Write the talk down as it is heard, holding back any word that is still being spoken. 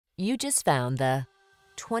You just found the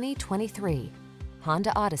 2023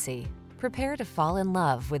 Honda Odyssey. Prepare to fall in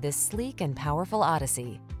love with this sleek and powerful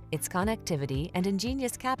Odyssey. Its connectivity and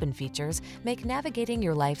ingenious cabin features make navigating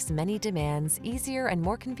your life's many demands easier and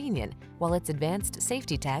more convenient, while its advanced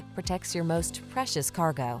safety tech protects your most precious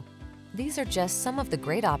cargo. These are just some of the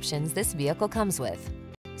great options this vehicle comes with: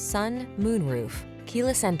 sun, moonroof,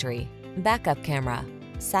 keyless entry, backup camera,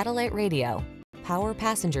 satellite radio, power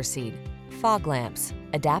passenger seat, fog lamps,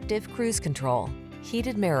 adaptive cruise control,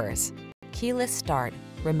 heated mirrors, keyless start,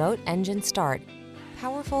 remote engine start.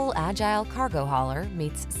 Powerful, agile cargo hauler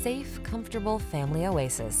meets safe, comfortable family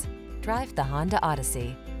oasis. Drive the Honda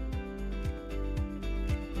Odyssey.